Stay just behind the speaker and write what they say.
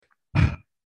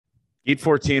Eat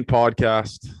 14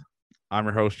 podcast. I'm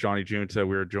your host, Johnny Junta.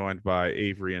 We're joined by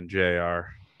Avery and JR.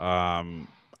 I'm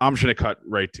just going to cut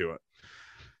right to it.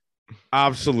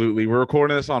 Absolutely. We're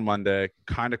recording this on Monday.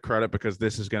 Kind of credit because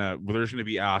there's going to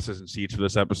be asses and seats for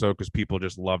this episode because people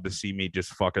just love to see me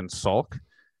just fucking sulk.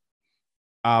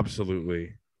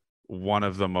 Absolutely. One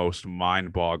of the most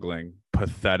mind-boggling,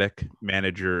 pathetic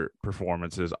manager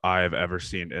performances I have ever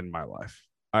seen in my life.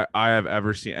 I have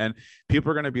ever seen. And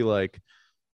people are going to be like,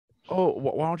 oh,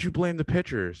 why don't you blame the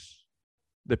pitchers?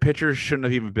 The pitchers shouldn't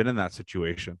have even been in that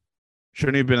situation.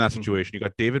 Shouldn't have been in that situation. You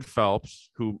got David Phelps,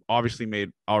 who obviously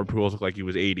made Albert Pujols look like he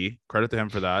was 80. Credit to him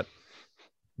for that.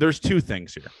 There's two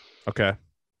things here, okay?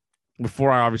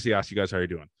 Before I obviously ask you guys how you're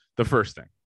doing. The first thing,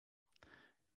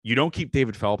 you don't keep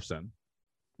David Phelps in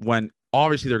when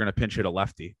obviously they're going to pinch hit a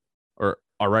lefty or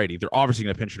a righty. They're obviously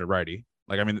going to pinch hit a righty.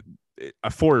 Like, I mean, a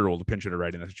 4-year-old to pinch hit a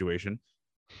righty in that situation.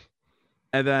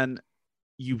 And then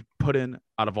you put in,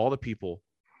 out of all the people,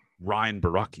 Ryan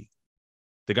Borucki,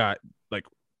 the guy, like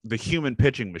the human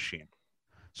pitching machine.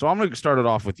 So I'm going to start it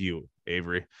off with you,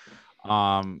 Avery.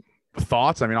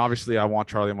 Thoughts? I mean, obviously, I want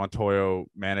Charlie Montoyo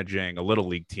managing a little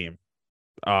league team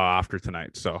after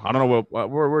tonight. So I don't know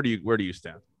where do you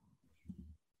stand?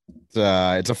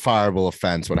 It's a fireable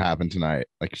offense. What happened tonight?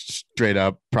 Like straight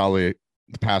up, probably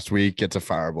the past week, it's a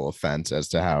fireable offense as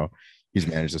to how he's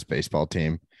managed this baseball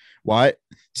team. Why?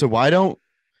 So why don't?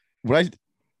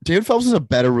 David Phelps is a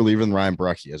better reliever than Ryan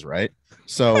Borucki is, right?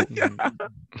 So,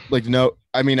 like, no,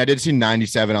 I mean, I did see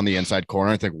 97 on the inside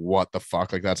corner. I think, what the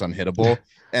fuck? Like, that's unhittable.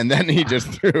 And then he just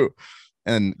threw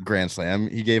and grand slam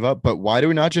he gave up. But why do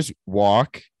we not just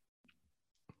walk?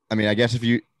 I mean, I guess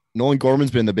Nolan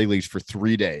Gorman's been in the big leagues for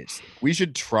 3 days. We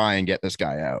should try and get this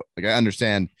guy out. Like, I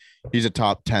understand he's a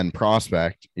top 10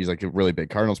 prospect. He's like a really big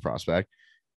Cardinals prospect.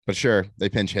 But sure, they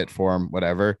pinch hit for him,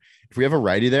 whatever. If we have a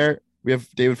righty there, we have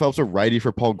David Phelps a righty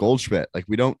for Paul Goldschmidt. Like,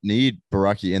 we don't need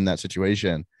Borucki in that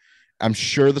situation. I'm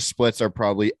sure the splits are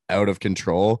probably out of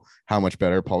control. How much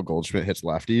better Paul Goldschmidt hits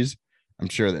lefties. I'm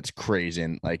sure that's crazy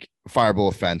and like fireable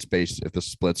offense based if the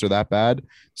splits are that bad.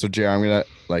 So JR, I'm gonna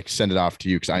like send it off to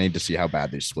you because I need to see how bad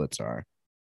these splits are.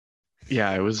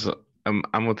 Yeah, it was.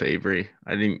 I'm with Avery.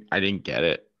 I didn't get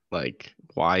it. Like,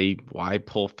 why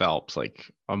pull Phelps?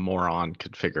 Like, a moron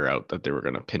could figure out that they were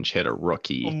gonna pinch hit a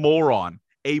rookie. A moron.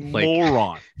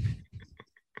 Moron.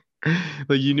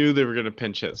 Like, you knew they were gonna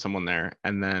pinch hit someone there,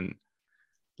 and then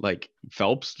like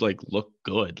Phelps like looked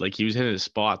good. Like, he was hitting his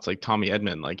spots. Like Tommy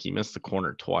Edman, like he missed the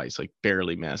corner twice, like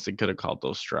barely missed. He could have called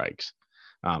those strikes.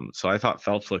 So I thought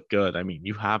Phelps looked good. I mean,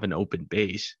 you have an open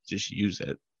base, just use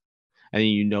it. And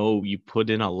you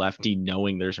put in a lefty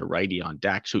knowing there's a righty on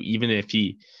deck. So even if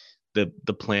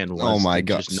the plan was to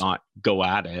just not go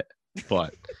at it,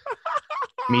 but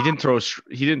I mean,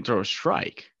 he didn't throw a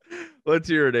strike. Let's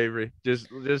hear it, Avery. Just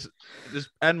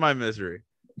end my misery.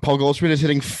 Paul Goldschmidt is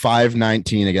hitting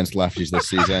 .519 against lefties this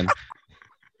season.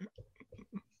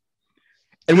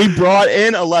 And we brought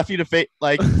in a lefty to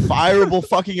like fireable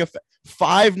fucking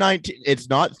 .519. It's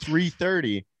not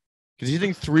 .330 because he's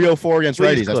hitting .304 against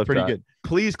righties. That's pretty good.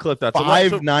 Please clip that.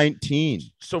 .519.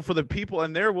 So for the people,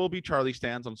 and there will be Charlie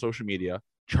stands on social media,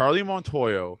 Charlie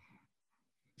Montoyo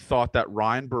thought that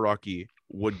Ryan Borucki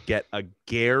would get a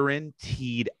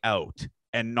guaranteed out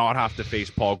and not have to face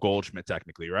Paul Goldschmidt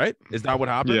technically, right? Is that what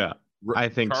happened? Yeah, I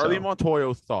think Charlie so.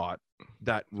 Montoyo thought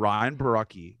that Ryan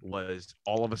Borucki was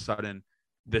all of a sudden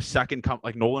the second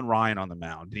like Nolan Ryan on the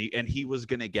mound, and he was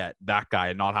going to get that guy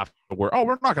and not have to worry. Oh,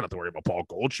 we're not going to have to worry about Paul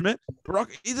Goldschmidt.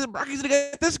 Borucki's going to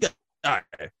get this guy.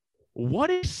 What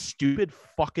a stupid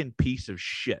fucking piece of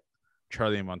shit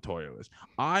Charlie Montoyo is.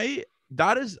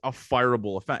 That is a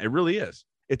fireable offense. It really is.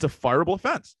 It's a fireable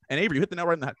offense. And Avery, you hit the nail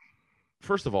right in the head.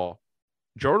 First of all,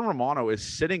 Jordan Romano is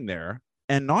sitting there,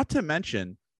 and not to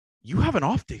mention, you have an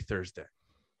off day Thursday.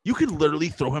 You could literally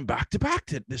throw him back to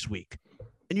back this week,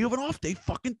 and you have an off day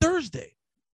fucking Thursday.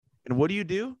 And what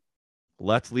do?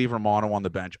 Let's leave Romano on the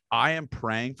bench. I am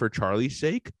praying for Charlie's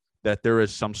sake that there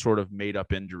is some sort of made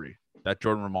up injury that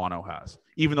Jordan Romano has,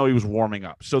 even though he was warming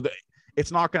up. So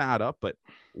it's not going to add up, but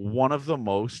one of the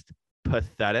most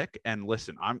pathetic, and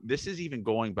listen, this is even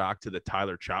going back to the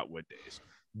Tyler Chatwood days.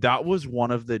 That was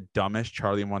one of the dumbest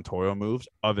Charlie Montoyo moves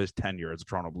of his tenure as a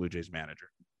Toronto Blue Jays manager.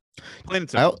 Plain and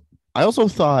simple. I also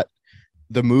thought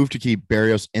the move to keep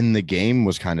Berrios in the game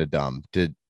was kind of dumb.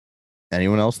 Did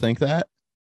anyone else think that?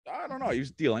 I don't know. He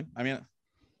was dealing. I mean,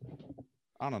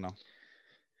 I don't know.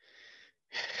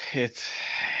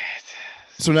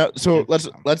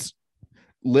 Let's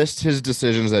list his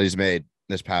decisions that he's made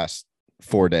this past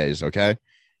 4 days. Okay,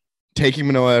 taking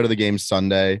Manoah out of the game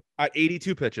Sunday at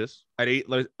 82 pitches.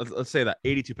 Let's say that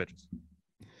 82 pitches.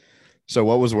 So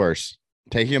what was worse?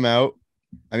 Taking him out?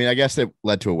 I mean, I guess it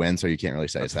led to a win, so you can't really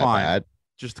say it's that bad.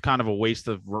 Just kind of a waste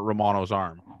of Romano's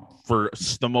arm for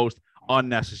the most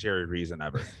unnecessary reason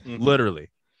ever. Literally.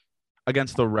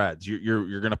 Against the Reds,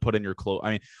 you're gonna put in your close.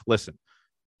 I mean, listen,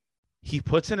 he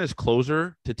puts in his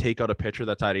closer to take out a pitcher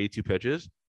that's at 82 pitches,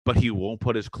 but he won't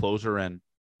put his closer in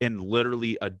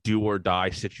literally a do or die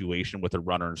situation with a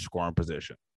runner in scoring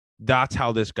position. That's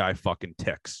how this guy fucking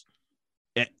ticks.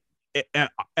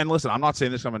 And listen, I'm not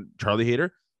saying this. I'm a Charlie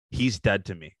hater. He's dead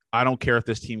to me. I don't care if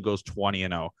this team goes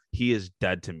 20-0. He is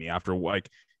dead to me after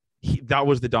that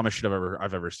was the dumbest shit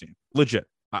I've ever seen. Legit.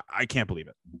 I can't believe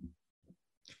it.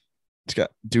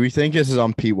 Do we think this is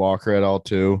on Pete Walker at all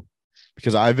too?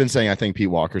 Because I've been saying I think Pete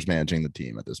Walker's managing the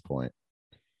team at this point.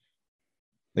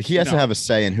 Like he has to have a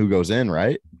say in who goes in,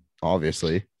 right?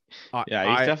 Obviously.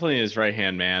 Yeah, he's definitely his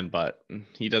right-hand man, but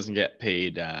he doesn't get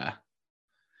paid the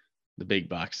big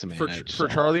bucks to manage. For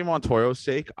Charlie Montoyo's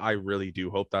sake, I really do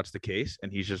hope that's the case,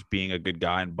 and he's just being a good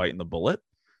guy and biting the bullet.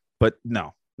 But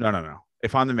no.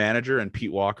 If I'm the manager and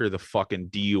Pete Walker, the fucking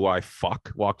DUI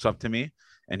fuck, walks up to me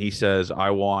and he says,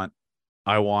 I want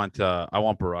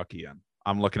Baraki in.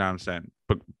 I'm looking at him saying,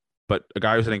 but a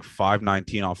guy who's hitting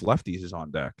 519 off lefties is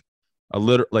on deck.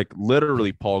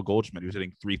 Literally Paul Goldschmidt, who's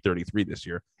hitting 333 this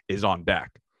year, is on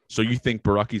deck. So you think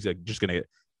Baraki's just gonna get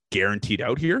guaranteed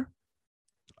out here?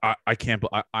 I can't.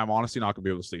 I'm honestly not gonna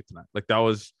be able to sleep tonight. Like that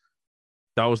was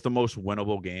the most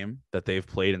winnable game that they've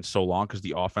played in so long because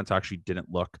the offense actually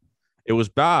didn't look. It was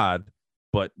bad,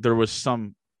 but there was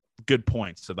some good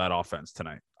points to that offense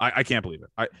tonight. I can't believe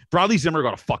it. Bradley Zimmer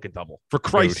got a fucking double. For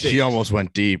Christ's sake. He almost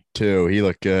went deep too. He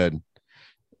looked good.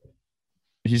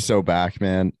 He's so back,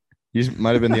 man. He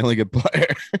might have been the only good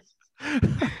player.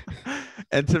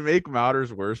 And to make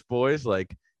matters worse, boys,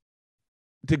 like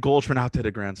did Goldschmidt have to hit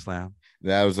a grand slam?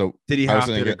 Did he have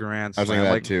to hit a grand slam? I was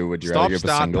thinking that too. Would you rather give a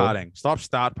single? Stop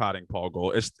stat padding Paul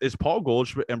Gold. Is Paul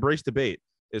Goldschmidt, embrace debate.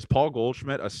 Is Paul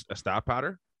Goldschmidt a stat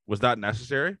patter? Was that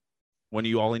necessary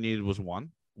when all he needed was one?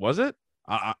 Was it?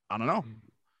 I don't know.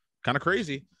 Kind of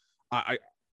crazy.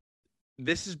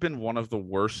 This has been one of the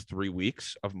worst 3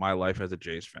 weeks of my life as a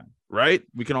Jays fan, right?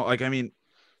 We can all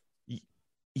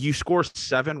you score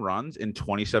 7 runs in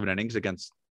 27 innings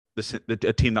against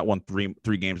a team that won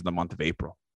three games in the month of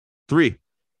April. Three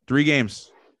games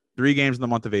in the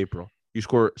month of April. You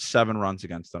score 7 runs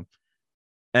against them.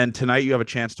 And tonight you have a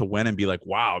chance to win and be like,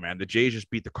 wow, man, the Jays just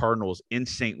beat the Cardinals in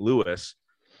St. Louis.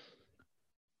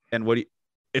 And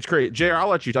it's great. JR, I'll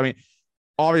let you.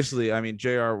 Obviously,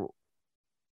 JR,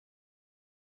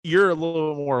 you're a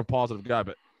little bit more of a positive guy,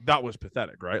 but that was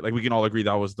pathetic, right? Like we can all agree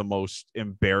that was the most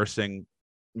embarrassing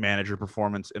manager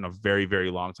performance in a very, very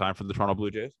long time for the Toronto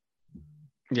Blue Jays.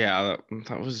 Yeah,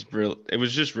 that was real. It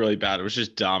was just really bad. It was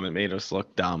just dumb. It made us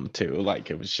look dumb too.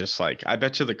 Like it was just like, I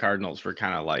bet you the Cardinals were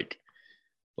kind of like,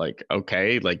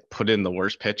 okay, like put in the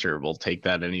worst pitcher. We'll take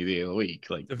that any day of the week.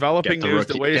 Like developing news.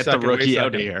 Get the rookie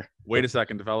out of here. Wait a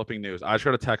second. Developing news. I just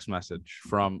got a text message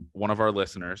from one of our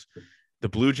listeners. The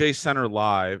Blue Jays Center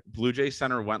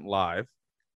went live,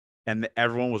 and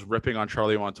everyone was ripping on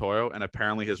Charlie Montoyo, and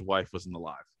apparently his wife was in the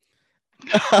live.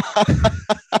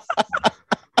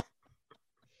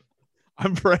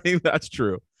 I'm praying that's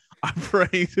true. I'm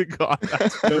praying to God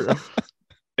that's true.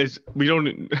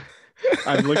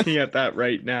 I'm looking at that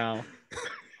right now.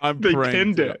 They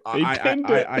pinned it.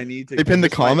 I need to. They pinned the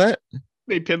comment.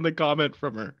 They pinned the comment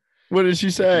from her. What did she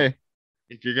say?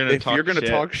 If you're gonna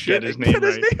talk shit, get his name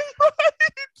right.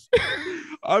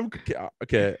 I'm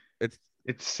okay. It's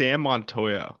Sam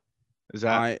Montoyo. Is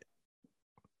that?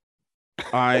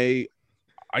 I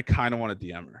kind of want to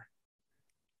DM her.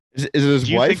 Is it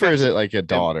his wife or is it like a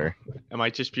daughter? It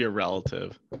might just be a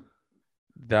relative.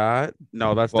 That's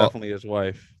definitely his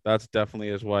wife. That's definitely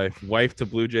his wife. Wife to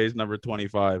Blue Jays number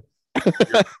 25.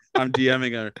 I'm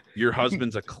DMing her. Your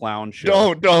husband's a clown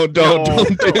show. Don't do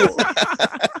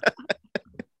that.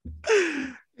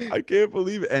 I can't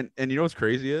believe it. And you know what's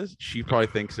crazy is she probably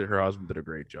thinks that her husband did a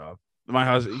great job. My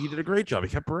husband, he did a great job. He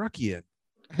kept Baraki in.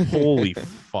 Holy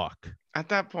fuck. At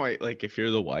that point, like if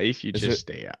you're the wife, you just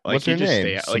stay out. Like what's you her just name?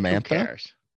 stay out. Like Samantha? who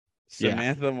cares?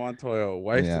 Samantha Montoyo,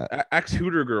 wife,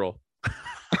 ex-Hooter girl.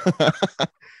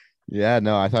 Yeah,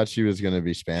 no, I thought she was gonna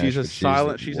be Spanish.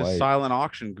 She's a silent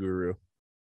auction guru.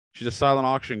 She's a silent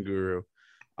auction guru.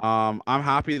 I'm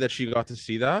happy that she got to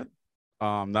see that.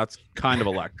 That's kind of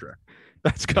electric.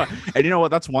 And you know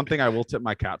what? That's one thing I will tip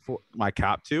my cap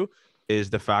to is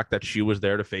the fact that she was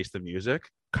there to face the music.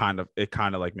 It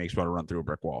kind of like makes me want to run through a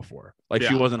brick wall for her. Like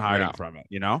she wasn't hiding from it,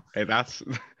 you know? Hey, that's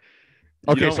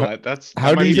okay. So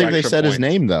how do you think they said his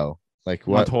name though? Like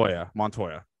what?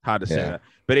 Montoya. Had to say that.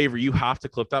 But Avery, you have to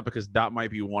clip that because that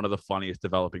might be one of the funniest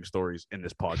developing stories in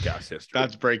this podcast history.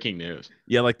 That's breaking news.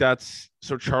 Yeah, like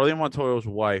so Charlie Montoyo's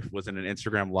wife was in an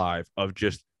Instagram live of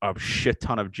just a shit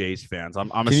ton of Jays fans.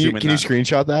 I'm assuming. Can you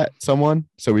screenshot that someone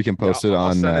so we can post it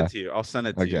on? I'll send it to you. I'll send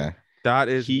it to you. That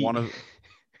is one of.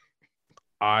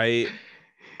 I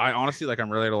honestly, like, I'm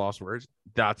really at a loss of words.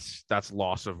 That's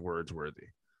loss of words worthy.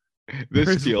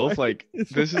 This feels like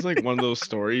this is like one of those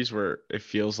stories where it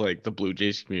feels like the Blue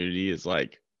Jays community is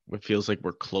like, it feels like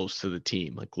we're close to the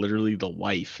team. Like literally the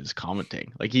wife is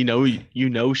commenting. Like, you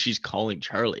know she's calling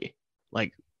Charlie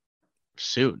like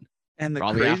soon. And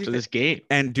probably after this game.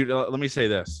 And dude, let me say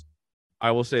this.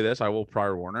 I will say this. I will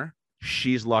prior warn her.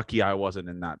 She's lucky I wasn't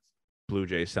in that Blue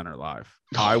Jays Center live.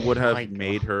 I would have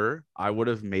made her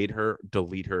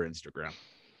delete her Instagram.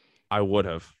 I would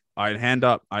have. I'd hand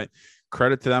up.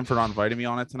 Credit to them for not inviting me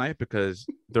on it tonight because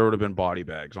there would have been body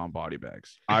bags on body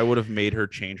bags. I would have made her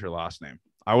change her last name.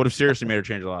 I would have seriously made her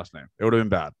change her last name. It would have been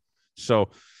bad. So,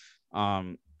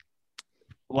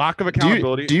 lack of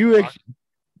accountability. Do you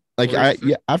I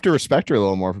have to respect her a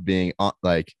little more for being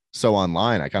like so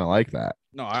online. I kind of like that.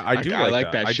 No, I do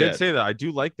like that. I did say that. I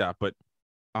do like that, but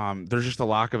there's just a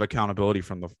lack of accountability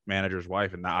from the manager's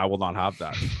wife, and I will not have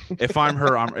that. If I'm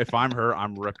her,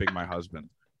 I'm ripping my husband.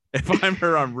 If I'm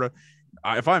her,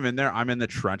 if I'm in there, I'm in the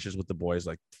trenches with the boys.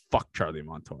 Like, fuck Charlie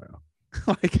Montoyo.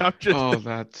 Like, I'm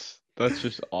just. That's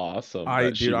just awesome.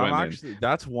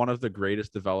 That's one of the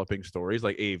greatest developing stories.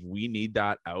 Like, Abe, we need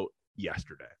that out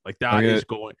yesterday. Like, that is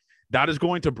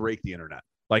going to break the internet.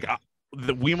 Like,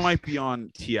 we might be on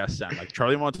TSN. Like,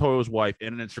 Charlie Montoyo's wife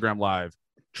in an Instagram live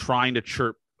trying to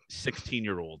chirp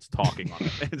 16-year-olds talking on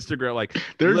Instagram. Like,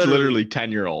 there's literally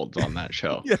 10-year-olds on that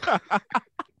show. Yeah.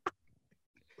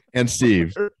 And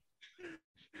Steve.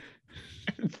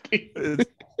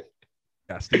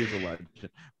 Yeah, Steve's a legend.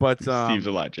 But Steve's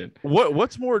a legend.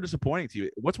 What's more disappointing to you?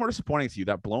 What's more disappointing to you?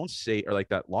 That blown state or like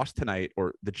that loss tonight,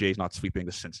 or the Jays not sweeping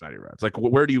the Cincinnati Reds? Like,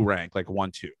 where do you rank? Like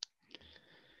 1, 2?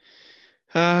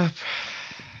 Man,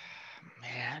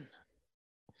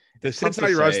 the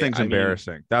Cincinnati Reds thing's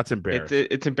embarrassing. That's embarrassing.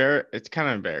 It's embarrassing. It's kind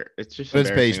of embarrassing. It's just.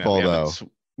 It's baseball though.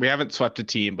 We haven't swept a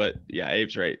team, but yeah,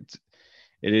 Abe's right.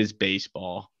 It is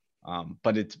baseball.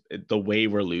 But the way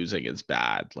we're losing is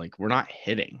bad. Like, we're not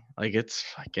hitting. Like, it's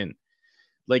fucking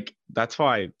like, that's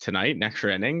why tonight in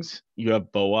extra innings you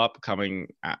have Bo up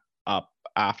coming up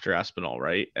after Espinal,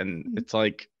 right? And it's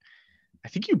like, I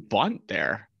think you bunt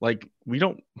there. Like, we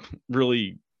don't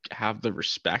really have the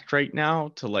respect right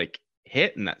now to like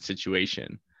hit in that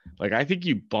situation. Like, I think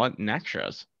you bunt in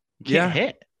extras. You can't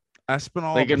hit.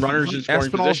 Espinal, like, in runners in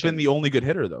scoring Espinal's been the only good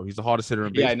hitter though. He's the hottest hitter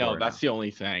in baseball. Yeah, I know. That's the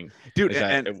only thing, dude.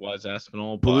 And it was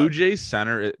Espinal. Blue Jays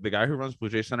center. The guy who runs Blue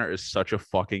Jays center is such a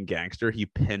fucking gangster. He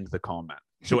pinned the comment,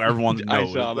 so everyone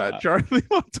knows that Charlie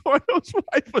Montoyo's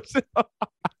wife was in a hive.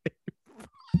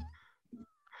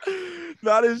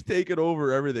 That is taken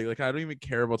over everything. Like, I don't even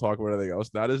care about talking about anything else.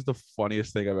 That is the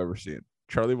funniest thing I've ever seen.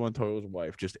 Charlie Montoyo's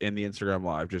wife just in the Instagram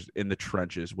live, just in the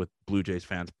trenches with Blue Jays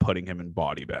fans putting him in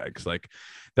body bags. Like,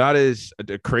 that is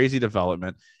a crazy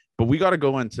development. But we got to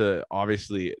go into,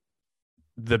 obviously,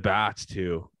 the bats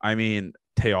too. I mean,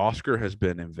 Teoscar has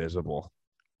been invisible.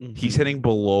 Mm-hmm. He's hitting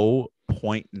below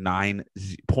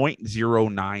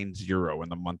 0.090 in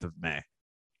the month of May.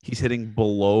 He's hitting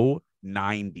below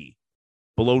 90.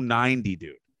 Below 90,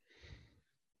 dude.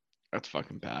 That's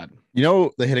fucking bad. You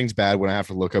know, the hitting's bad when I have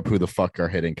to look up who the fuck our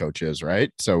hitting coach is,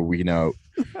 right? So we know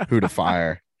who to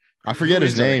fire. I forget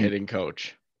his name. Hitting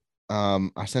coach.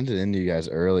 I sent it in to you guys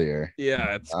earlier.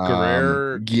 Yeah, it's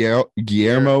Guerrero.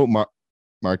 Guillermo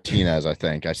Martinez, I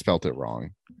think. I spelt it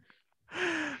wrong.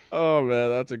 Oh man,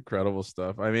 that's incredible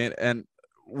stuff. I mean, and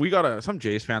some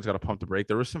Jays fans gotta pump the brake.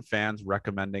 There were some fans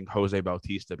recommending Jose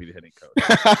Bautista be the hitting coach.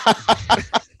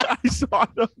 I saw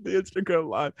it on the Instagram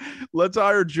live. Let's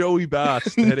hire Joey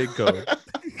Bats, the hitting coach.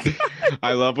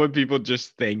 I love when people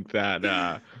just think that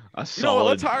a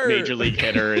solid major league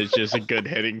hitter is just a good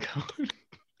hitting coach.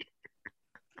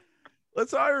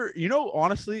 Let's hire.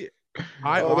 Honestly,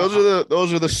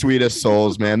 those are the sweetest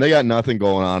souls, man. They got nothing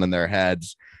going on in their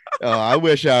heads. I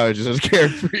wish I was just as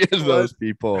carefree as those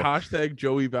people. Hashtag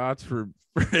Joey Bats for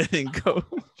hitting coach.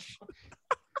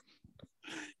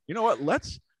 You know what?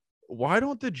 Why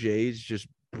don't the Jays just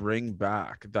bring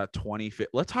back that 25th?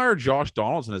 Let's hire Josh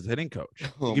Donaldson as hitting coach.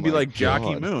 He could be like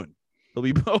Jackie Moon. He'll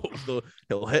be both.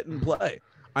 He'll hit and play.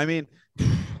 I mean,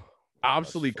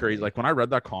 absolutely crazy. Like, when I read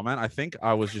that comment, I think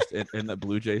I was just in the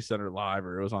Blue Jay Center live,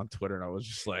 or it was on Twitter, and I was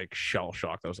just like shell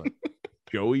shocked. I was like,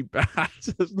 Joey Bats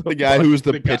is the guy who was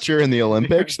the pitcher in the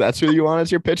Olympics. That's who you want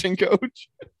as your pitching coach.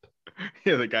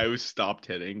 Yeah, the guy who stopped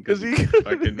hitting because because he he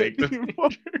fucking make the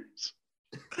majors.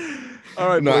 All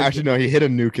right, No, boys. actually, no. He hit a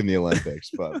nuke in the Olympics,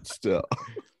 but still.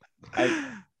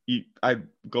 I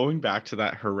going back to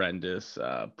that horrendous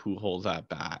Pujols at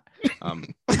bat.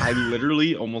 I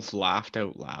literally almost laughed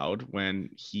out loud when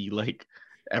he like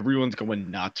everyone's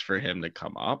going nuts for him to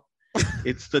come up.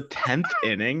 It's the 10th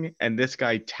inning, and this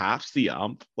guy taps the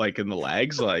ump like in the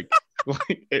legs, like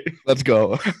Let's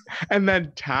go. and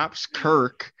then taps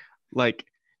Kirk. Like,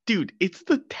 dude, it's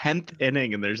the 10th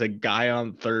inning, and there's a guy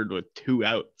on third with 2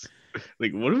 outs.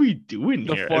 Like, what are we doing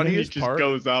The here? And then he funniest just part-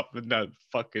 goes up in that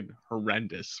fucking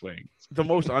horrendous swing. The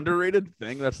most underrated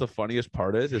thing that's the funniest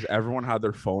part is everyone had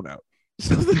their phone out.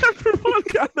 So everyone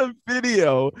got a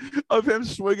video of him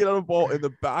swinging at a ball in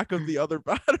the back of the other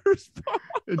batter's box.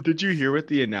 And did you hear what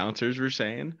the announcers were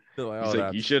saying? They're like, He's oh,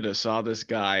 like, you should have saw this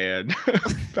guy at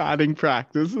batting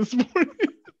practice this morning.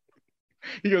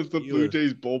 He goes, the Blue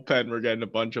Jays bullpen were getting a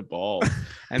bunch of balls.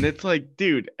 And it's like,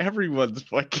 dude, everyone's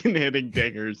fucking hitting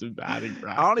dingers and batting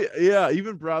practice. Yeah,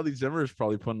 even Bradley Zimmer is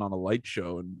probably putting on a light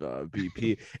show in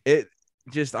BP.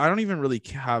 I don't even really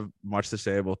have much to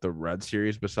say about the Red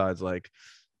Series besides like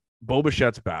Bo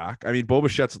Bichette's back. I mean, Bo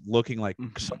Bichette's looking like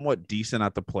somewhat decent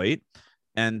at the plate.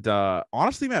 And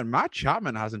honestly, man, Matt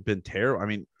Chapman hasn't been terrible. I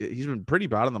mean, he's been pretty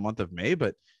bad in the month of May,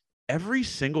 but every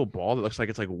single ball that looks like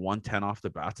it's like 110 off the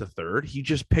bat to third, he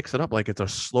just picks it up like it's a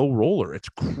slow roller. It's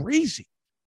crazy.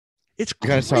 It's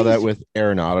crazy. You guys saw that with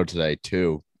Arenado today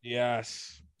too.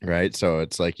 Yes. Right. So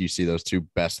it's like you see those two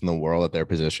best in the world at their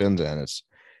positions, and it's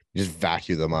you just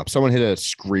vacuum them up. Someone hit a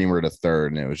screamer to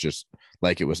third, and it was just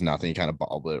like it was nothing. He kind of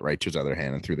bobbled it right to his other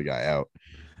hand and threw the guy out.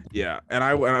 Yeah, and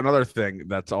another thing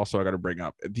that's also I got to bring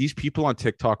up: these people on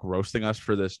TikTok roasting us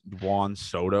for this Juan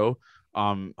Soto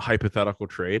hypothetical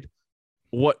trade.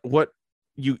 What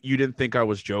you didn't think I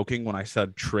was joking when I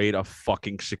said trade a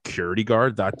fucking security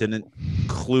guard? That didn't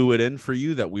clue it in for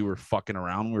you that we were fucking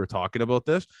around when we were talking about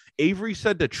this. Avery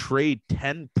said to trade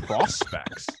 10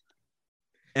 prospects.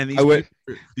 And these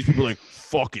people are like,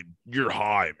 fucking, you're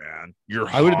high, man. You're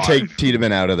high. I would take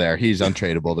Tiedemann out of there. He's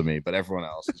untradeable to me, but everyone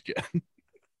else is good.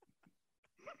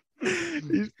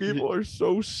 These people are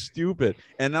so stupid.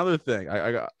 And another thing,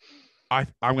 I'm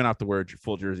gonna have to wear a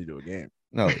full jersey to a game.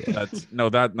 No, yeah.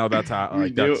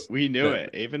 We knew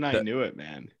it. Abe and I knew it,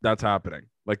 man. That's happening.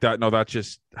 Like that. No, that's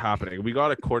just happening. We got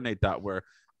to coordinate that where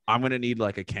I'm going to need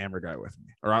like a camera guy with me,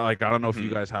 or I don't know if you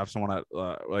guys have someone at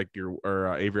like your,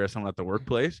 or Avery has someone at the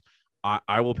workplace.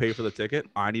 I will pay for the ticket.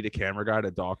 I need a camera guy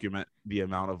to document the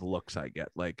amount of looks I get.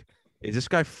 Like, is this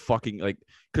guy fucking like,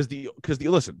 cause the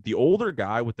older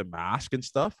guy with the mask and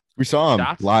stuff. We saw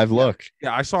him live. Look.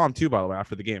 Yeah. I saw him too, by the way,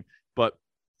 after the game, but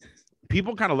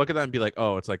people kind of look at that and be like,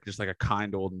 oh, it's like just like a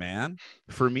kind old man.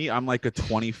 For me, I'm like a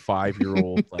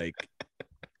 25-year-old, like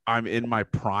I'm in my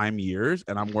prime years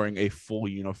and I'm wearing a full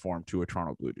uniform to a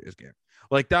Toronto Blue Jays game.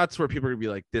 Like that's where people are gonna be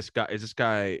like, is this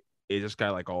guy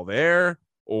like all there?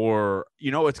 Or,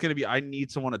 it's gonna be, I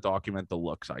need someone to document the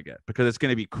looks I get because it's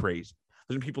gonna be crazy.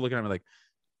 There's gonna be people looking at me like,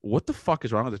 what the fuck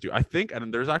is wrong with this dude? I think,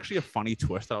 and there's actually a funny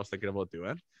twist I was thinking about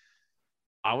doing.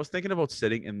 I was thinking about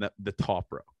sitting in the top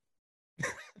row.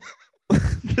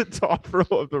 The top row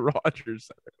of the Rogers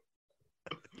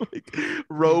Center, like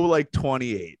row like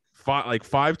 28,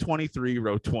 523,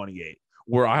 row 28,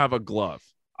 where I have a glove.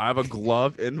 I have a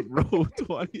glove in row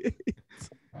 28,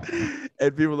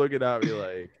 and people looking at me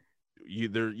like, you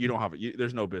don't have it.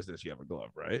 There's no business. You have a glove,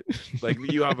 right? Like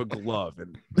you have a glove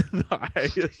in the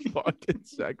highest fucking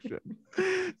section,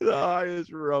 the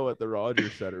highest row at the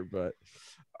Rogers Center, but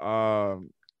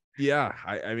yeah,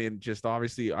 I mean, just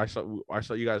obviously, I saw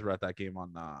you guys were at that game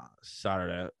on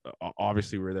Saturday.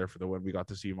 Obviously, we were there for the win. We got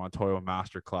to see Montoyo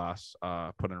masterclass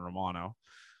put in Romano.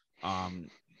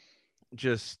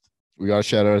 We got a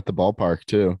shout out at the ballpark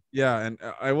too. Yeah, and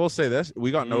I will say this: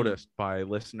 we got noticed by a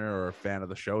listener or a fan of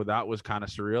the show. That was kind of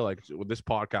surreal. Like this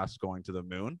podcast is going to the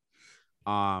moon.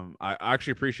 I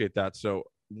actually appreciate that. So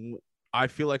I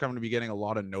feel like I'm going to be getting a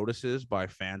lot of notices by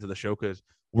fans of the show because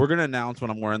we're going to announce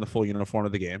when I'm wearing the full uniform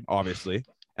of the game, obviously.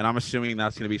 And I'm assuming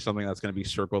that's going to be something that's going to be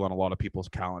circled on a lot of people's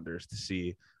calendars to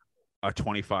see a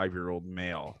 25-year-old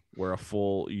male wear a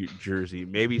full jersey,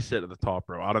 maybe sit at the top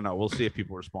row. I don't know. We'll see if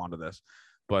people respond to this.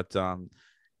 But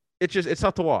it's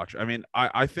tough to watch. I mean,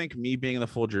 I think me being in the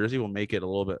full jersey will make it a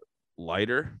little bit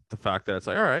lighter. The fact that it's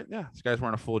like, all right, yeah, this guy's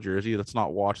wearing a full jersey. Let's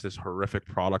not watch this horrific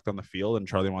product on the field and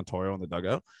Charlie Montoyo in the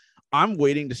dugout. I'm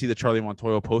waiting to see the Charlie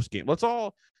Montoyo post game. Let's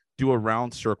all do a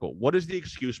round circle. What is the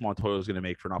excuse Montoyo is going to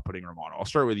make for not putting Romano? I'll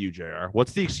start with you, JR.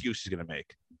 What's the excuse he's going to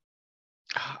make?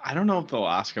 I don't know if they'll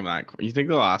ask him that. You think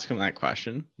they'll ask him that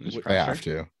question? They have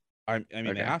to. I mean,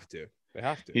 okay. They have to. They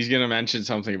have to. He's gonna mention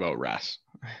something about rest.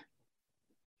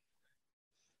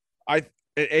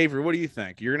 Avery, what do you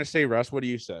think? You're gonna say Russ. What do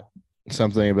you say?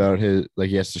 Something about his like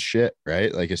he has to shit,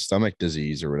 right? Like his stomach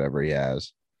disease or whatever he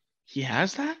has. He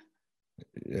has that?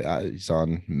 Yeah, he's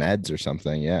on meds or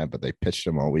something. Yeah, but they pitched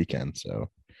him all weekend, so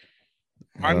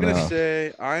I'm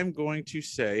going to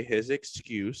say his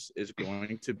excuse is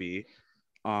going to be,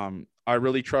 I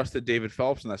really trusted David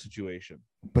Phelps in that situation.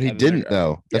 But he didn't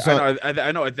though. That's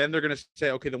I know. And then they're gonna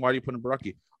say, okay, then why do you put in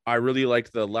Barucki? I really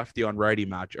liked the lefty on righty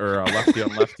match or lefty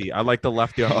on lefty. I like the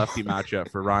lefty on lefty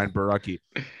matchup for Ryan Barucki.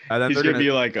 And then He's they're gonna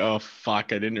be like, oh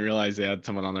fuck, I didn't realize they had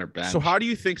someone on their bench. So how do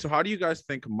you guys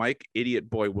think Mike Idiot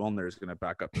Boy Wilner is gonna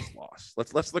back up this loss?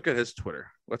 Let's look at his Twitter.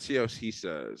 Let's see how he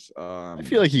says. I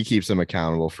feel like he keeps them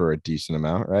accountable for a decent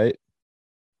amount, right?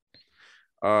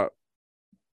 Oh,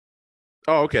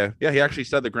 okay. Yeah, he actually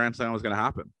said the Grand Slam was going to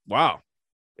happen. Wow.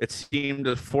 It seemed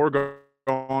a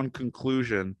foregone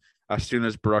conclusion as soon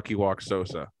as Barucki walked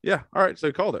Sosa. Yeah. All right. So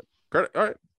he called it. Credit. All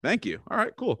right. Thank you. All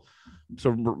right. Cool.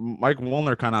 So Mike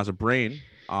Wilner kind of has a brain.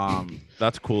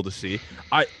 That's cool to see.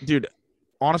 Dude,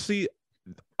 honestly,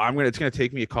 it's going to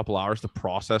take me a couple hours to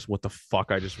process what the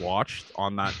fuck I just watched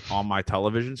on my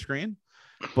television screen.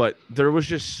 But there was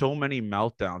just so many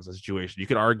meltdowns in the situation. You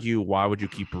could argue, why would you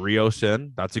keep Rios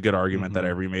in? That's a good argument that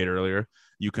Avery made earlier.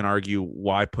 You can argue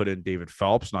why put in David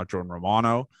Phelps, not Jordan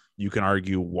Romano. You can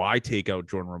argue why take out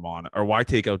Jordan Romano or why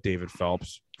take out David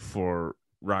Phelps for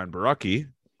Ryan Barucki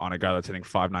on a guy that's hitting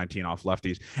 519 off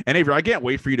lefties. And Avery, I can't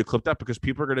wait for you to clip that because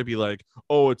people are going to be like,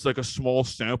 oh, it's like a small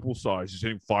sample size. He's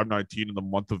hitting 519 in a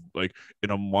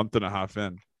month and a half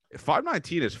in.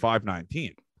 519 is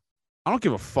 519. I don't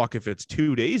give a fuck if it's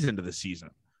 2 days into the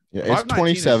season. Yeah, it's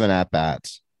 27 at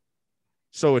bats.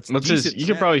 So it's you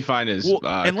could probably find his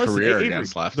career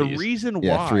against lefties. The reason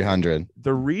why 300.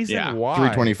 The reason why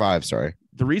 325. Sorry.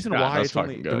 The reason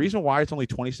why it's only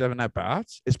 27 at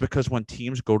bats is because when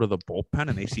teams go to the bullpen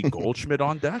and they see Goldschmidt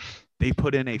on deck, they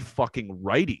put in a fucking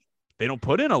righty. They don't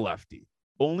put in a lefty.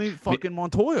 Only fucking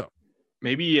Montoyo.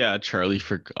 Maybe Charlie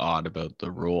forgot about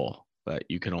the rule that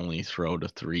you can only throw to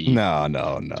three. No.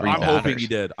 I'm hoping he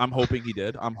did. I'm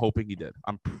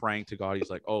praying to God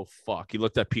he's like, oh fuck. He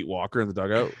looked at Pete Walker in the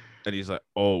dugout and he's like,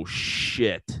 oh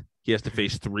shit. He has to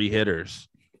face 3 hitters.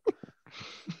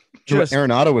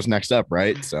 Arenado was next up,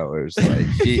 right? So it was like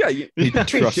he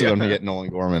trusted him to get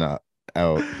Nolan Gorman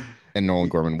out, and Nolan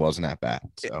Gorman wasn't at bat.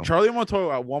 So Charlie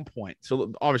Montoyo at one point.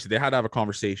 So obviously they had to have a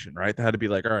conversation, right? They had to be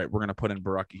like, all right, we're gonna put in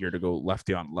Barucki here to go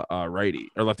lefty on righty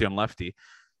or lefty on lefty.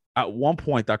 At one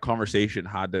point, that conversation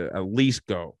had to at least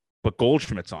go, but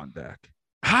Goldschmidt's on deck.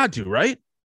 Had to, right?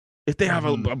 If they have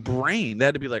a brain, they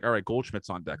had to be like, all right, Goldschmidt's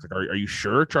on deck. Like, are you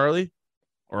sure, Charlie?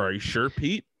 Or are you sure,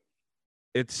 Pete?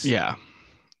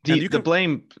 The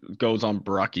blame goes on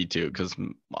Barucki too, because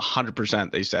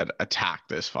 100% they said attack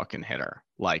this fucking hitter.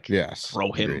 Like,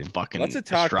 throw him agreed. fucking. Let's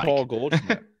attack Paul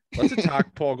Goldschmidt. Let's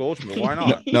attack Paul Goldschmidt. Why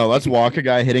not? No, let's walk a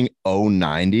guy hitting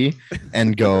 090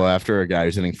 and go after a guy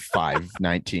who's hitting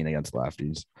 519 against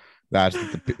lefties. That's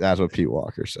what Pete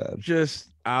Walker said. Just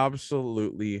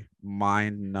absolutely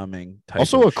mind-numbing.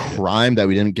 Also a crime that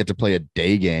we didn't get to play a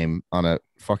day game on a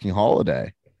fucking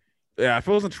holiday. Yeah, if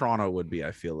it was in Toronto, it would be,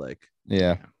 I feel like.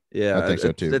 Yeah, I think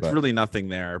so too. It's really nothing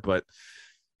there, but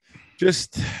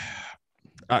just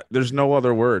there's no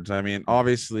other words. I mean,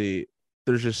 obviously,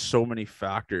 there's just so many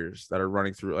factors that are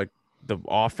running through. Like the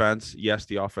offense, yes,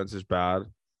 the offense is bad,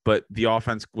 but the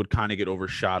offense would kind of get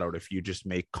overshadowed if you just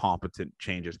make competent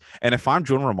changes. And if I'm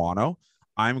Jordan Romano,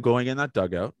 I'm going in that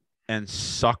dugout and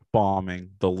suck bombing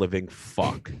the living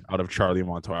fuck out of Charlie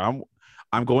Montoyo.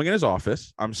 I'm going in his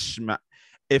office.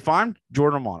 If I'm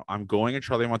Jordan Romano, I'm going in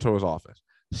Charlie Montoyo's office,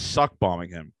 suck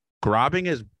bombing him, grabbing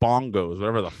his bongos,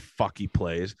 whatever the fuck he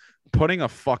plays, putting a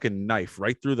fucking knife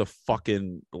right through the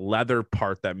fucking leather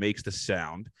part that makes the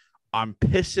sound. I'm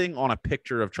pissing on a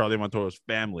picture of Charlie Montoyo's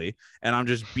family, and I'm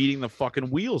just beating the fucking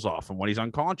wheels off him when he's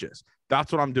unconscious.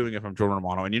 That's what I'm doing if I'm Jordan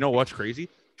Romano. And you know what's crazy?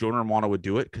 Jordan Romano would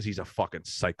do it because he's a fucking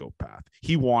psychopath.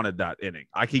 He wanted that inning.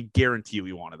 I can guarantee you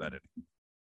he wanted that inning.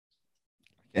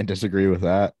 And disagree with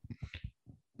that.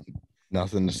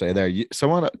 Nothing to say there.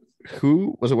 Someone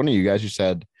who was it? One of you guys who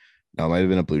said, no, it might have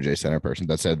been a Blue Jay center person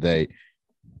that said they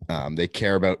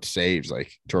care about saves.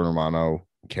 Like Jordan Romano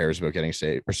cares about getting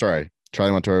saved. Or sorry,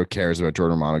 Charlie Montoyo cares about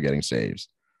Jordan Romano getting saves.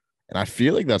 And I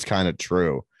feel like that's kind of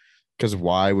true. Because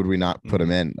why would we not put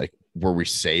him in? Like, were we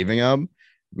saving him?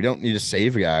 We don't need to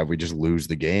save a guy. We just lose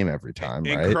the game every time,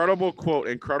 right? Incredible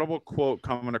quote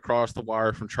coming across the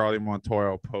wire from Charlie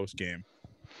Montoyo post game.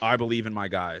 I believe in my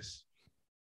guys.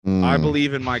 I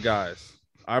believe in my guys.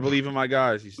 I believe in my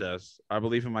guys, he says. I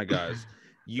believe in my guys.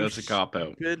 You That's a cop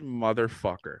out. Good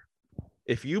motherfucker.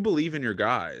 If you believe in your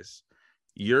guys,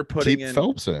 you're putting Keep in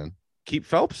Phelps in. Keep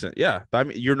Phelps in. Yeah. I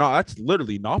mean, you're not, that's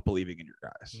literally not believing in your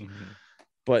guys. Mm-hmm.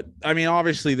 But I mean,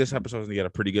 obviously, this episode is going to get a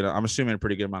pretty good, I'm assuming a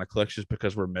pretty good amount of clicks just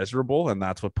because we're miserable. And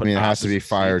that's what I mean, it has to be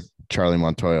fired. Charlie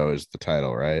Montoyo is the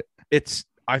title, right?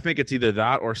 I think it's either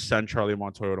that or send Charlie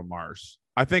Montoyo to Mars.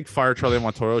 I think fire Charlie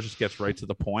Montoyo just gets right to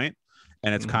the point,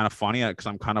 and it's kind of funny because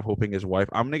I'm kind of hoping his wife.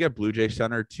 I'm gonna get Blue Jay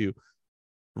Center to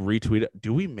retweet it.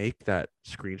 Do we make that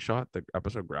screenshot the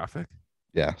episode graphic?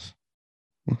 Yes.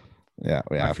 Yeah,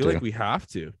 we have to. I feel like we have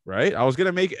to, right? I was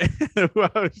gonna make it.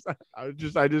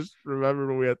 I just remembered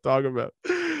what we had to talk about.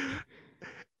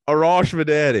 Arash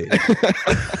Madani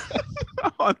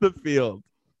on the field.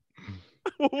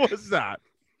 What was that?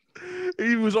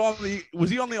 He was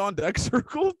he on the on deck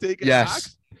circle taking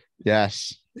hacks?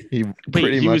 Yes. He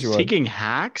was taking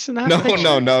hacks in that No.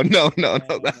 picture?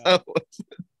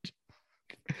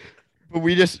 But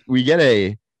we get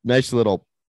a nice little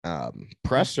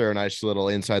presser, nice little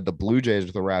inside the Blue Jays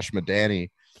with Arash Madani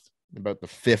about the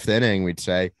 5th inning, we'd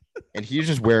say, and he's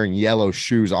just wearing yellow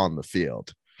shoes on the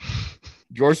field.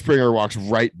 George Springer walks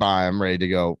right by him, ready to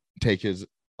go take his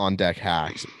on deck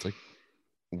hacks. It's like,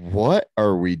 what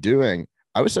are we doing?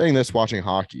 I was saying this watching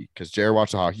hockey because Jared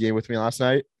watched a hockey game with me last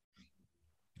night,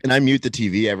 and I mute the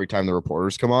TV every time the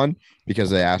reporters come on because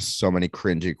they ask so many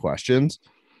cringy questions.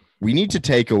 We need to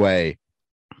take away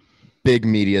big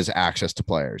media's access to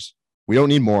players. We don't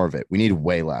need more of it. We need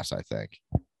way less, I think.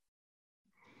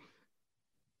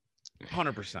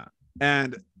 100%.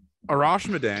 And Arash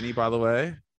Madani, by the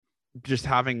way, just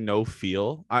having no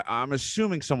feel. I'm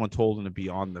assuming someone told him to be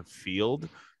on the field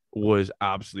was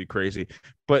absolutely crazy.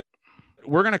 But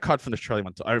we're gonna cut from this from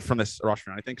this Arash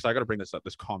Madani thing because I got to bring this up.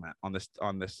 This comment on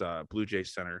this Blue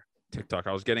Jays Center TikTok.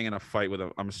 I was getting in a fight with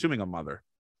I'm assuming a mother.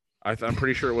 I'm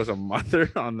pretty sure it was a mother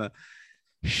on the.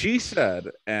 She said,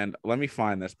 and let me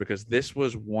find this because this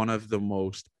was one of the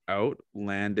most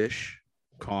outlandish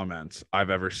comments I've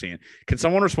ever seen. Can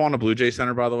someone respond to Blue Jay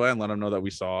Center, by the way, and let them know that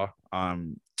we saw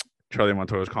Charlie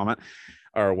Montoyo's comment,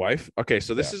 our wife? Okay,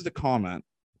 so this is the comment.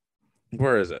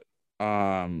 Where is it?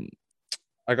 I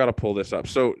gotta pull this up.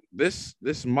 So this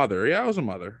mother, it was a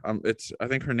mother. I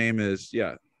think her name is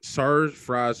SARS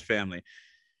Fraz family.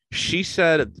 She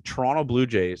said the Toronto Blue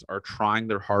Jays are trying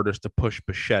their hardest to push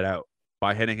Bichette out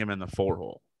by hitting him in the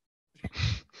 4-hole.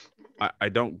 I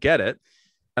don't get it.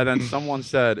 And then someone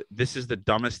said, this is the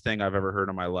dumbest thing I've ever heard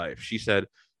in my life. She said,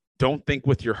 don't think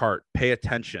with your heart. Pay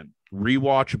attention.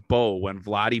 Rewatch Bo when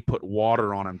Vladdy put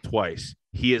water on him twice.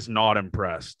 He is not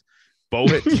impressed. Bo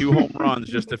hit 2 home runs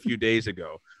just a few days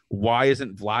ago. Why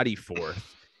isn't Vladdy 4th?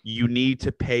 You need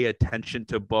to pay attention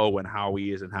to Bo and how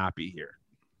he isn't happy here.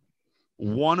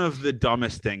 One of the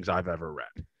dumbest things I've ever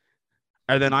read.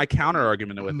 And then I counter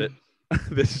argumented with it.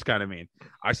 This is kind of mean.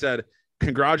 I said,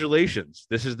 congratulations.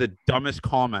 This is the dumbest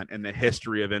comment in the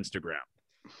history of Instagram.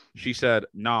 She said,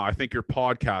 no, I think your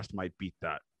podcast might beat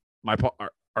that.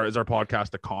 Is our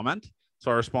podcast a comment? So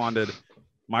I responded,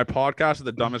 my podcast is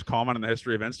the dumbest comment in the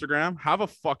history of Instagram. Have a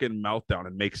fucking meltdown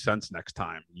and make sense next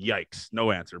time. Yikes.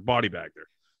 No answer. Body bagged her.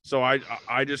 So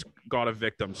I just got a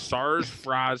victim. SARS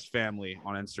Fraz family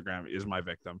on Instagram is my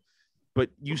victim.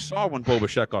 But you saw when Bo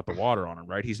Bichette got the water on him,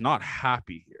 right? He's not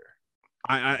happy here.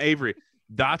 Avery,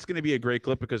 that's going to be a great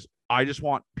clip because I just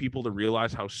want people to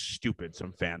realize how stupid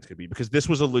some fans could be because this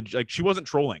was she wasn't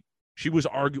trolling. She was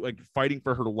arguing, fighting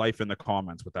for her life in the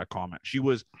comments with that comment. She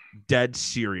was dead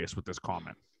serious with this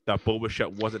comment that Bo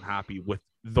Bichette wasn't happy with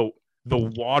the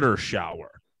water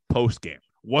shower post game.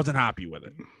 Wasn't happy with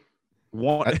it.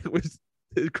 It was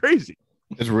crazy.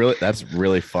 That's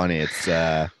really funny. It's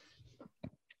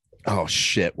oh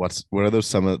shit. What are those?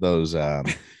 Some of those.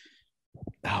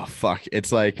 Oh fuck.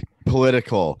 It's like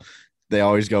political. They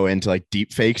always go into like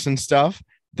deep fakes and stuff.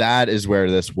 That is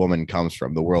where this woman comes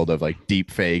from, the world of like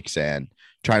deep fakes and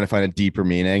trying to find a deeper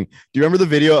meaning. Do you remember the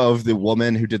video of the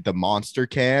woman who did the monster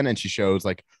can and she shows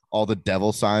like all the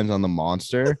devil signs on the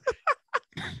monster?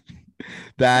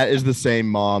 That is the same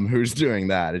mom who's doing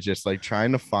that. It's just like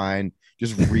trying to find,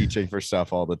 just reaching for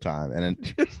stuff all the time.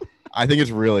 And I think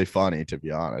it's really funny, to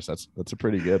be honest. That's a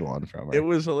pretty good one from her. It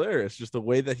was hilarious. Just the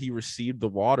way that he received the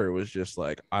water was just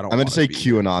like, I'm going to say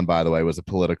QAnon, by the way, was a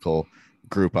political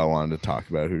group I wanted to talk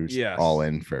about who's all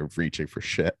in for reaching for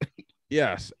shit.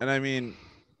 Yes. And I mean,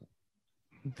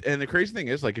 and the crazy thing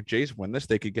is, like, if Jays win this,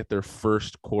 they could get their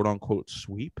first quote unquote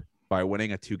sweep by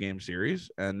winning a 2-game series.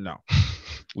 And no,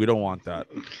 we don't want that.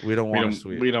 We don't want a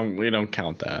sweep. We don't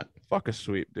count that. Fuck a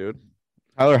sweep, dude.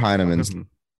 Tyler Heineman's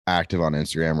active on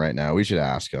Instagram right now. We should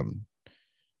ask him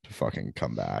to fucking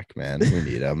come back, man. We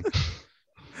need him.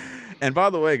 And by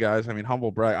the way, guys, I mean,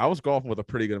 humble brag, I was golfing with a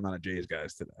pretty good amount of Jays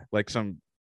guys today, like some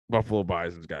Buffalo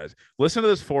Bisons guys. Listen to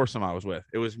this foursome I was with.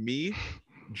 It was me,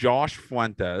 Josh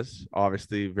Fuentes,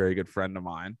 obviously a very good friend of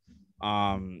mine.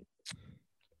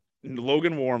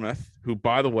 Logan Warmouth, who,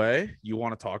 by the way, you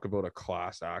want to talk about a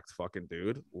class act fucking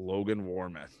dude. Logan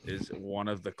Warmouth is one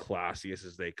of the classiest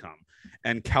as they come.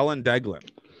 And Kellen Deglin,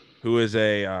 who is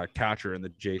a catcher in the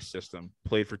Jays system,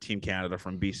 played for Team Canada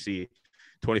from BC,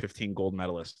 2015 gold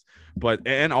medalist.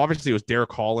 And obviously it was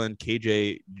Derek Holland,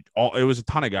 KJ, it was a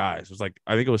ton of guys. It was like,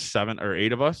 I think it was 7 or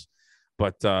 8 of us,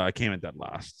 but I came in dead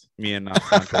last. Me and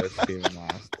Fuentes came in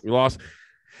last. We lost.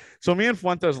 So me and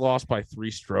Fuentes lost by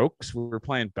 3 strokes. We were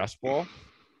playing best ball.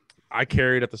 I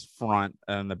carried at the front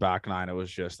and the back 9. It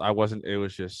was just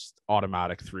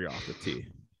automatic 3 off the tee.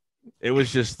 It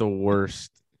was just the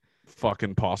worst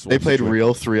fucking possible. They played situation.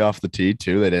 real 3 off the tee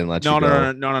too. They didn't let you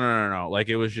go. No. Like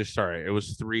it was just it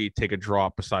was 3, take a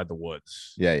drop beside the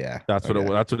woods. Yeah. That's what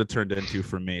it turned into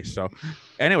for me. So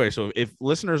anyway, so if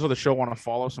listeners of the show want to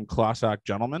follow some class act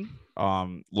gentlemen,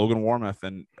 Logan Warmouth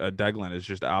and Deglin is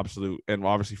just absolute, and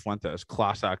obviously Fuentes,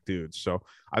 class act dudes. So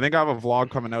I think I have a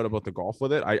vlog coming out about the golf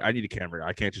with it. I need a camera.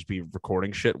 I can't just be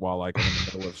recording shit while like I'm in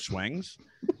the middle of swings.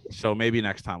 So maybe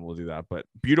next time we'll do that. But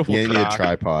beautiful. You need a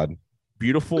tripod.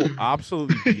 Beautiful,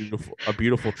 absolutely beautiful, a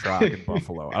beautiful track in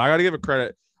Buffalo. And I got to give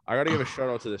a shout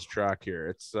out to this track here.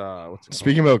 It's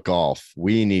speaking about golf,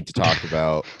 we need to talk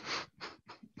about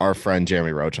our friend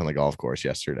Jeremy Roach on the golf course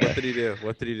yesterday. What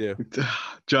did he do?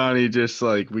 Johnny, just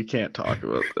like, we can't talk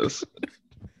about this.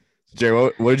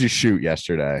 Jerry, what did you shoot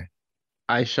yesterday?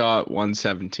 I shot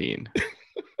 117.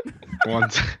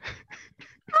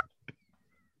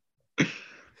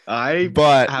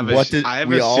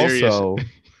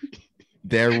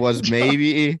 There was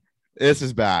maybe this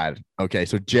is bad. Okay,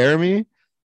 so Jeremy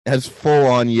has full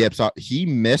on yips. He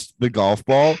missed the golf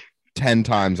ball 10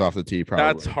 times off the tee. Probably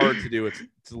that's hard to do. It's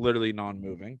literally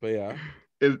non-moving, but yeah.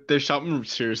 There's something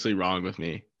seriously wrong with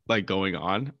me, like going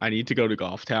on. I need to go to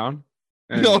Golf Town.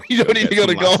 No, you don't need to go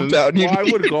to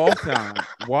Golf Town.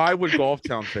 Why would Golf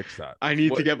Town fix that? I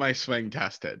need to get my swing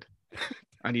tested.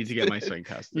 You need to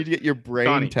get your brain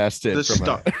Johnny, tested.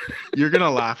 You're going to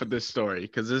laugh at this story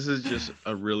because this is just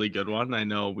a really good one. I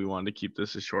know we wanted to keep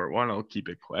this a short one. I'll keep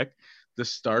it quick. The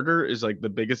starter is like the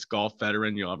biggest golf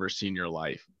veteran you'll ever see in your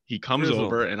life. He comes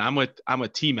over and I'm with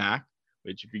T-Mac,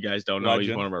 which if you guys don't know,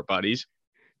 he's one of our buddies.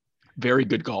 Very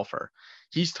good golfer.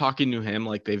 He's talking to him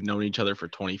like they've known each other for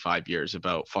 25 years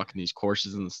about fucking these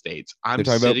courses in the States. They're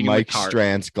talking about Mike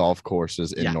Strand's golf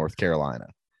courses in North Carolina.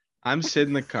 I'm sitting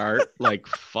in the cart, like,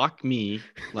 fuck me.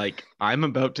 Like, I'm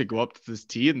about to go up to this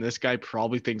tee, and this guy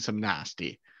probably thinks I'm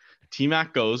nasty.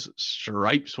 T-Mac goes,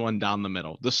 stripes one down the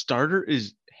middle. The starter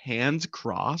is hands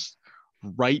crossed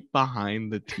right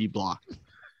behind the tee block.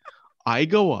 I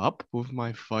go up with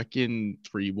my fucking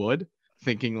 3-wood,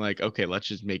 thinking, like, okay, let's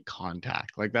just make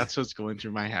contact. Like, that's what's going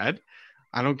through my head.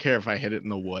 I don't care if I hit it in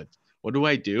the woods. What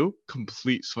do?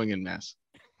 Complete swing and miss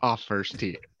off first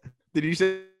tee. Did you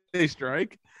say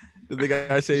strike? Did the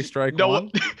guy say strike? No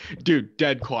one, dude,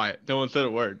 dead quiet. No one said a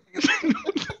word.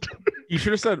 You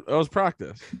should have said it was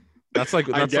practice. That's like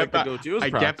the go-to. I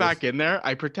get back in there.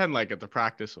 I pretend like at the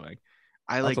practice swing.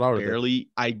 I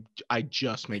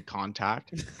just made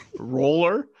contact.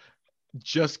 Roller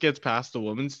just gets past the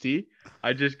woman's tee.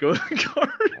 I just go to the cart.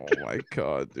 Oh my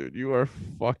god, dude, you are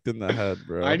fucked in the head,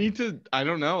 bro. I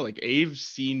don't know. Like Ave's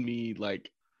seen me. Like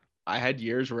I had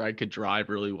years where I could drive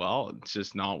really well. It's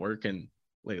just not working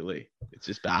lately. It's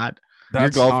just bad.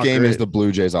 Your golf game is the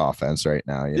Blue Jays offense right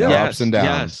now. You know, ups and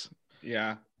downs.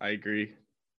 Yeah, I agree.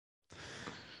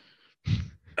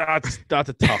 That's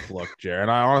a tough look, Jared.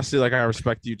 I honestly, like, I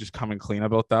respect you just coming clean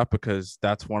about that because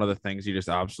that's one of the things you just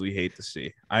absolutely hate to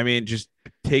see. I mean, just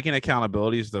taking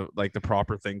accountability is the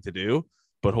proper thing to do,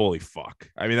 but holy fuck.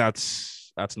 I mean,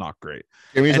 that's not great.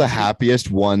 He's the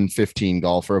happiest 115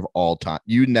 golfer of all time.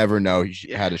 You never know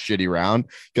he had a shitty round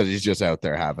because he's just out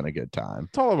there having a good time.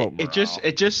 It's all about morale.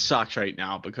 It just sucks right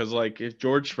now because, like, if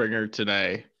George Springer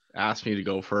today asked me to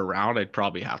go for a round, I'd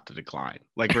probably have to decline.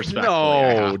 Like,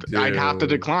 respectfully, I'd have to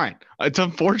decline. It's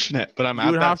unfortunate, but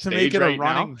you would have to make it a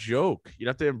running joke. You'd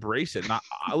have to embrace it. Not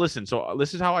listen. So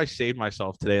this is how I saved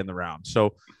myself today in the round.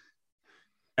 So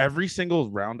every single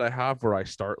round I have where I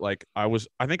start, like I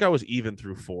think I was even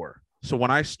through 4. So when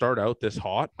I start out this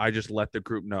hot, I just let the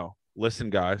group know, listen,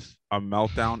 guys, a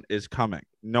meltdown is coming.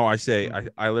 No, I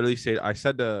literally say, I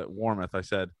said to Warmouth, I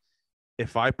said,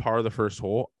 if I par the first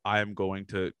hole, I'm going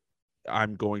to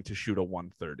shoot a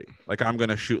 130. Like I'm going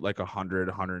to shoot like 100,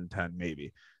 110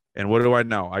 maybe. And what do I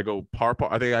know? I go par.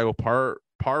 I think I go par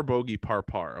bogey, par.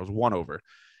 I was 1 over.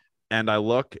 And I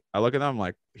look at them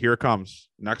like, here it comes.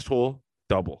 Next hole,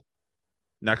 double.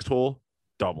 Next hole,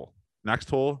 double. Next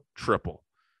hole, triple.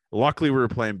 Luckily, we were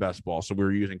playing best ball, so we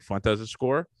were using Fuentes'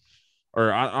 score.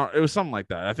 Or it was something like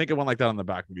that. I think it went like that on the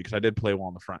back of me because I did play well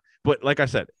on the front. But like I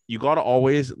said, you got to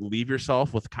always leave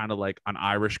yourself with kind of like an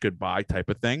Irish goodbye type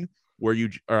of thing where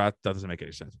that doesn't make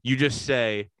any sense. You just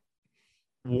say,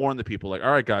 warn the people like,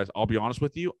 all right, guys, I'll be honest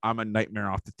with you. I'm a nightmare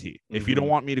off the tee. If you don't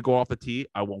want me to go off the tee,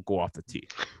 I won't go off the tee.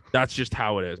 That's just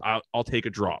how it is. I'll take a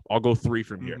drop. I'll go 3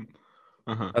 from here.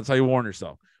 That's how you warn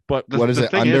yourself. But what is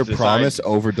it? Under promise,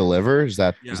 over deliver. Is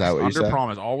that what you under said?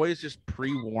 Promise. Always just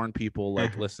pre-warn people.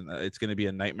 Like, listen, it's going to be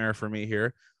a nightmare for me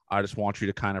here. I just want you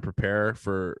to kind of prepare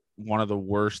for one of the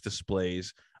worst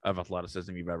displays of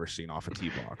athleticism you've ever seen off a tee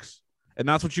box. And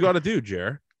that's what you got to do,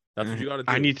 Jer. That's what you got to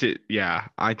do. I need to. Yeah,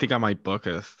 I think I might book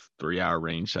a 3-hour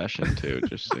range session too,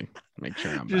 just to make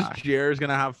sure I'm back. Jer's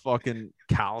gonna have fucking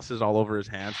calluses all over his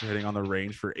hands for hitting on the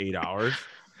range for 8 hours.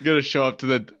 I'm gonna show up to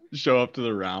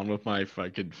the round with my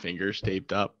fucking fingers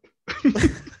taped up.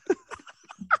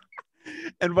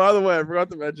 And by the way, I forgot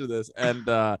to mention this, and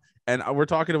we're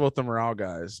talking about the morale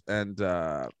guys, and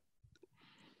what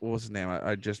was his name?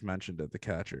 I just mentioned it. The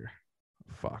catcher,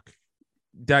 fuck,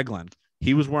 Deglan.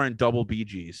 He was wearing double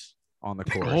BGs on the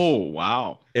course. Oh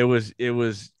wow! It was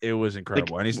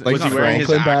incredible. Like, and he's was he wearing his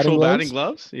actual batting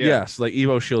gloves? Yeah. Yes, like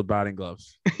Evo Shield batting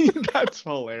gloves. That's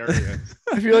hilarious.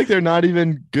 I feel like they're not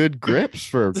even good grips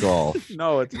for golf.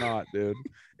 No, it's not, dude.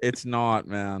 It's not,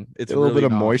 man. It's a little really bit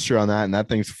of not. moisture on that, and that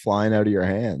thing's flying out of your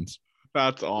hands.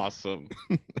 That's awesome,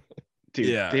 dude.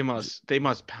 Yeah. They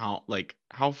must pound. Like,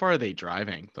 how far are they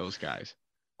driving? Those guys.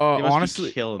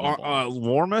 Honestly,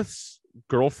 Warmouth's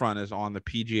girlfriend is on the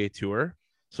PGA Tour,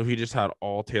 so he just had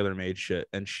all tailor-made shit,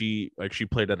 and she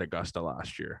played at Augusta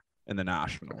last year in the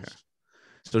Nationals. Okay.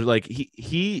 So like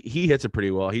he hits it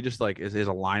pretty well. He just like his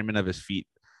alignment of his feet,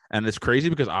 and it's crazy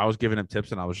because I was giving him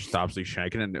tips and I was just absolutely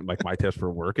shanking, and like my tips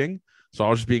were working. So I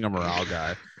was just being a morale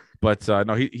guy. But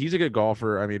no, he's a good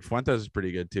golfer. I mean, Fuentes is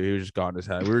pretty good too. He was just got in his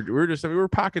head. We were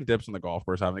packing dips on the golf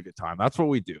course, having a good time. That's what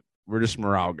we do. We're just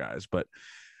morale guys. But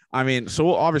I mean,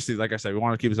 so obviously, like I said, we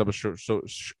want to keep this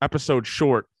episode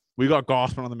short. We got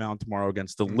Gossman on the mound tomorrow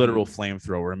against the literal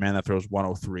flamethrower, a man that throws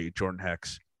 103, Jordan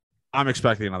Hicks. I'm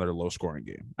expecting another low-scoring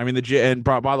game. I mean, and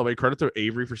by the way, credit to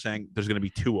Avery for saying there's going to be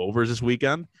 2 overs this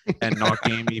weekend, and not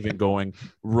game even going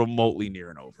remotely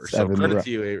near an over. So credit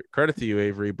to you,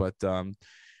 Avery. But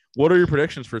what are your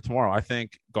predictions for tomorrow? I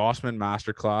think Gossman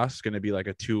masterclass is going to be like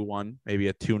a 2-1, maybe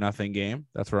a 2-0 game.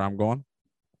 That's where I'm going.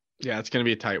 Yeah, it's going to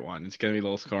be a tight one. It's going to be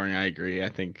low scoring. I agree. I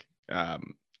think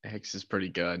Hicks is pretty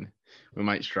good. We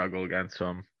might struggle against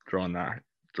him throwing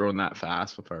that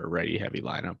fast with our ready heavy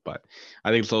lineup, but I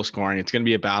think it's low scoring. It's going to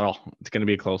be a battle. It's going to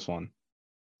be a close one.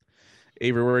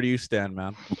 Avery, where do you stand,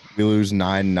 man? We lose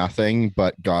 9-0,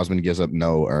 but Gossman gives up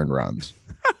no earned runs.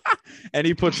 And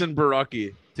he puts in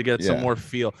Baraki to get some more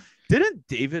feel. Didn't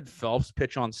David Phelps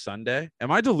pitch on Sunday?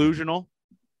 Am I delusional?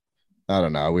 I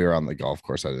don't know. We were on the golf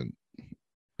course. I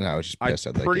was just pissed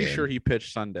at that game. I'm pretty sure he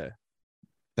pitched Sunday.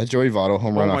 That Joey Votto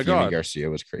home run off Yimi Garcia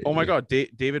was crazy. Oh my God.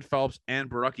 David Phelps and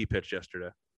Baraki pitched yesterday.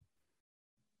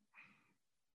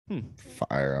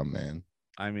 Fire him, man.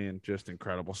 I mean, just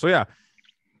incredible. So yeah,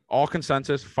 all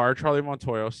consensus, fire Charlie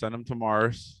Montoyo, send him to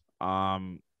Mars.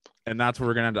 And that's where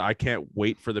we're going to end. I can't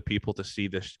wait for the people to see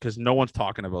this because no one's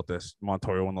talking about this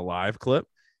Montoyo on the live clip.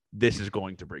 This is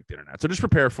going to break the internet. So just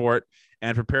prepare for it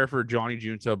and prepare for Johnny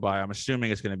Junta by, I'm assuming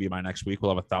it's going to be by next week.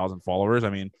 We'll have 1,000 followers. I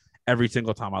mean, every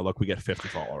single time I look, we get 50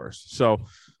 followers. So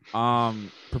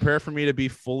prepare for me to be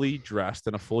fully dressed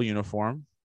in a full uniform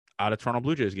at a Toronto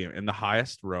Blue Jays game in the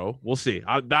highest row. We'll see.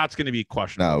 That's going to be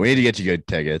questionable. No, we need to get you good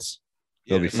tickets.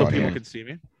 It'll be fun. So people can see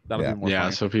me. That'll be more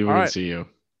fun. So people can see you.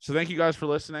 So thank you guys for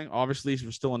listening. Obviously, we're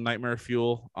still in nightmare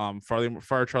fuel.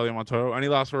 Fire Charlie Montoyo. Any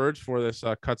last words before this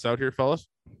cuts out here, fellas?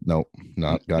 Nope.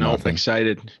 Nothing.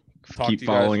 Excited. Keep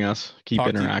following us. Keep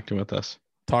interacting with us.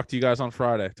 Talk to you guys on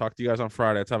Friday.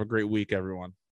 Let's have a great week, everyone.